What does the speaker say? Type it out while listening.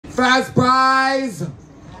first prize,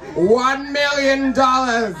 $1 million.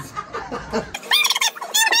 The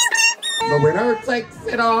winner takes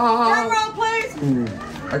it all. Drum roll, please.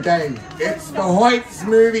 Okay, it's the Hoyts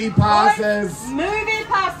movie passes. Hoyts movie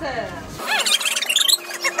passes.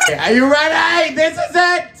 Are you ready? This is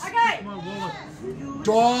it. Okay.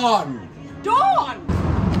 Dawn. Dawn.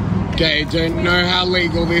 Okay, don't know how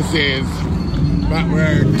legal this is, but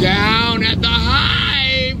we're down at the Hive.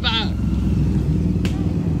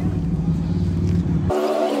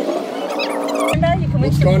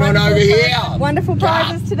 What's going on over here? Wonderful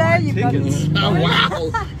prizes today. You've got Oh wow,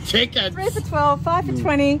 tickets. 3 for 12, 5 for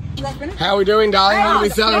 20. How are we doing, darling? What are we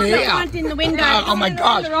selling here? In the window. Oh my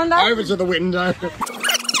gosh, over to the window.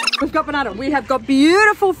 We've got banana. We have got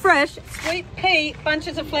beautiful, fresh, sweet pea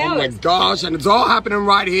bunches of flowers. Oh my gosh, and it's all happening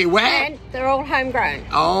right here. Where? And they're all homegrown.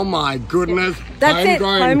 Oh my goodness. That's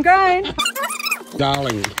homegrown. it, homegrown.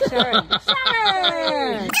 Darling. Sharon.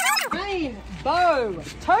 Sharon. Rainbow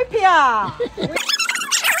Topia.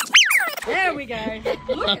 There we go.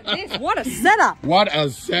 Look at this. What a setup. What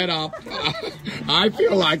a setup. I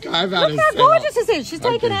feel like I've had Look a how setup. gorgeous this is. She's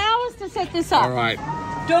taken hours to set this up. All right.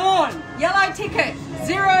 Dawn, yellow ticket,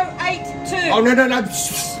 082. Oh, no, no, no.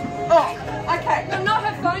 Oh, okay. No, not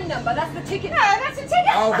her phone number. That's the ticket. No, that's the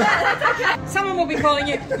ticket. Oh, that's okay. Someone will be calling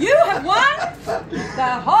you. You have won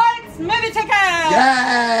the Hoyts movie ticket.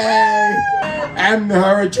 Yay! And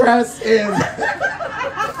her address is...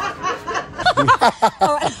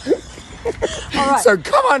 All right. So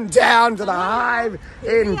come on down to the Hive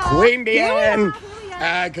in Queanbeyan,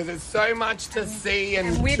 because there's so much to see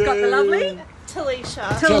and we've got the lovely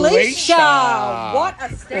Talisha. What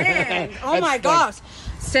a stand. Oh my gosh.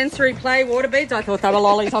 Sensory play water beads. I thought they were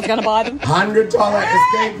lollies. I was going to buy them. $100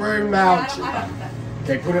 escape room voucher.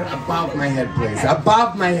 Okay, put it above my head, please.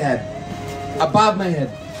 Above my head. Above my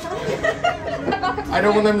head. I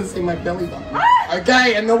don't want them to see my belly button.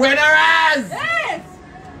 Okay, and the winner is... Yes.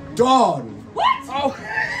 Dawn. What? Oh.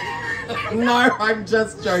 No, I'm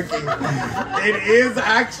just joking. It is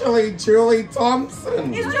actually Julie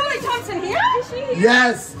Thompson. Is Julie Thompson here? Is she here?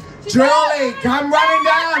 Yes. Julie, come running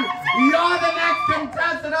down. You're the next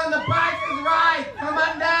contestant on The Price is Right. Come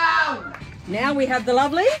on down. Now we have the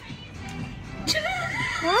lovely...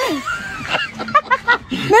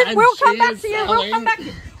 We'll come back to you. We'll come back to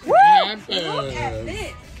you. Woo! Look at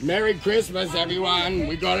this. Merry Christmas, everyone.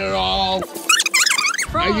 We got it all.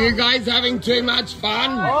 Are you guys having too much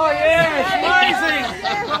fun? Oh yeah, it's amazing!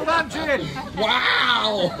 Well done, Jed.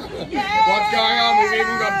 Wow! What's going on? We've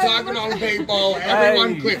even got talking on people.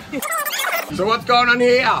 Everyone clip. So what's going on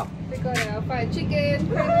here? We got our fried chicken,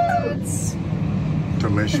 peanuts.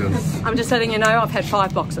 Delicious. I'm just letting you know I've had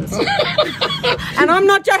 5 boxes. And I'm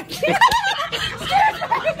not joking.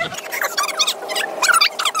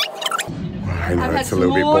 I know it's a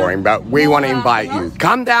little bit boring, but we want to invite you.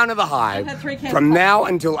 Come down to the Hive. From now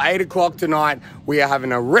until 8 o'clock tonight, we are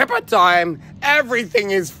having a ripper time.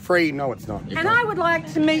 Everything is free. No, it's not. And I would like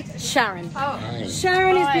to meet Sharon. Oh.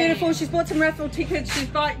 Sharon is beautiful. She's bought some Raffle tickets. She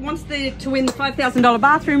wants to win the $5,000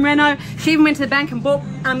 bathroom reno. She even went to the bank and got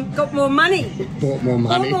more money. Bought more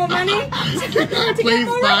money. Bought more money. Please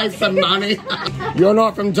buy some money. You're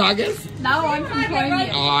not from Tuggers? No, I'm from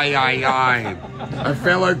Queanbeyan. Aye, aye, aye. A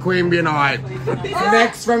fellow Queanbeyanite.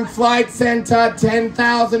 Next from Flight Centre,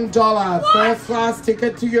 $10,000. First class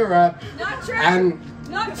ticket to Europe. Not true. And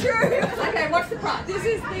Not true. Okay, what's the price? This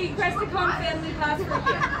is the Questacon family pass for a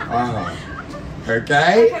year.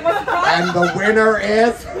 okay. What's the price? And the winner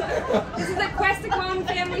is... This is the Questacon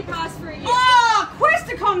family pass for a year. Oh,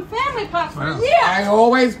 Questacon family pass for a year. I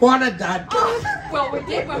always wanted that. Well, we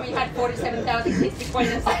did when we had 47,000 kids between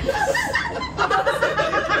us.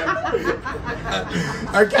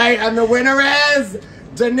 Okay, and the winner is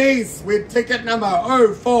Denise with ticket number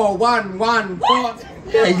 04114.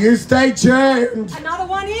 Yeah, you stay tuned. Another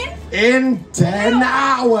one In 10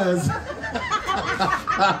 hours.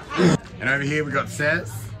 And over here we got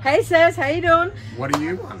Sez. Hey, Sez, how you doing? What do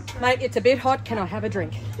you want? Mate, it's a bit hot. Can I have a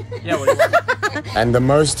drink? Yeah, we And the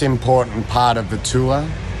most important part of the tour,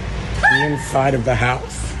 the inside of the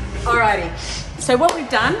house. Alrighty. So what we've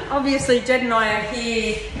done, obviously Jed and I are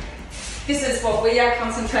here. This is what we are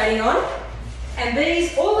concentrating on. And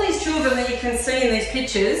all these children that you can see in these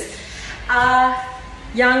pictures are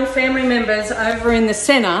young family members over in the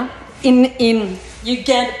centre in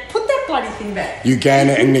Uganda. Put that bloody thing back.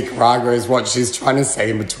 Uganda and Nicaragua is what she's trying to say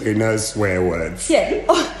in between her swear words. Yeah.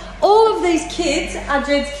 All of these kids are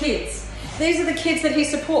Jed's kids. These are the kids that he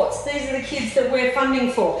supports. These are the kids that we're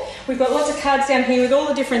funding for. We've got lots of cards down here with all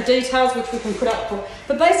the different details which we can put up for.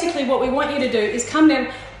 But basically what we want you to do is come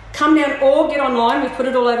come down or get online. We put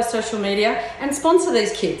it all over social media and sponsor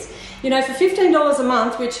these kids. You know, for $15 a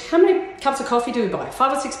month, which, how many cups of coffee do we buy?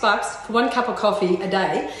 $5 or $6 for 1 cup of coffee a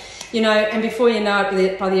day. You know, and before you know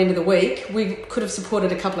it, by the end of the week, we could have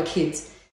supported a couple of kids.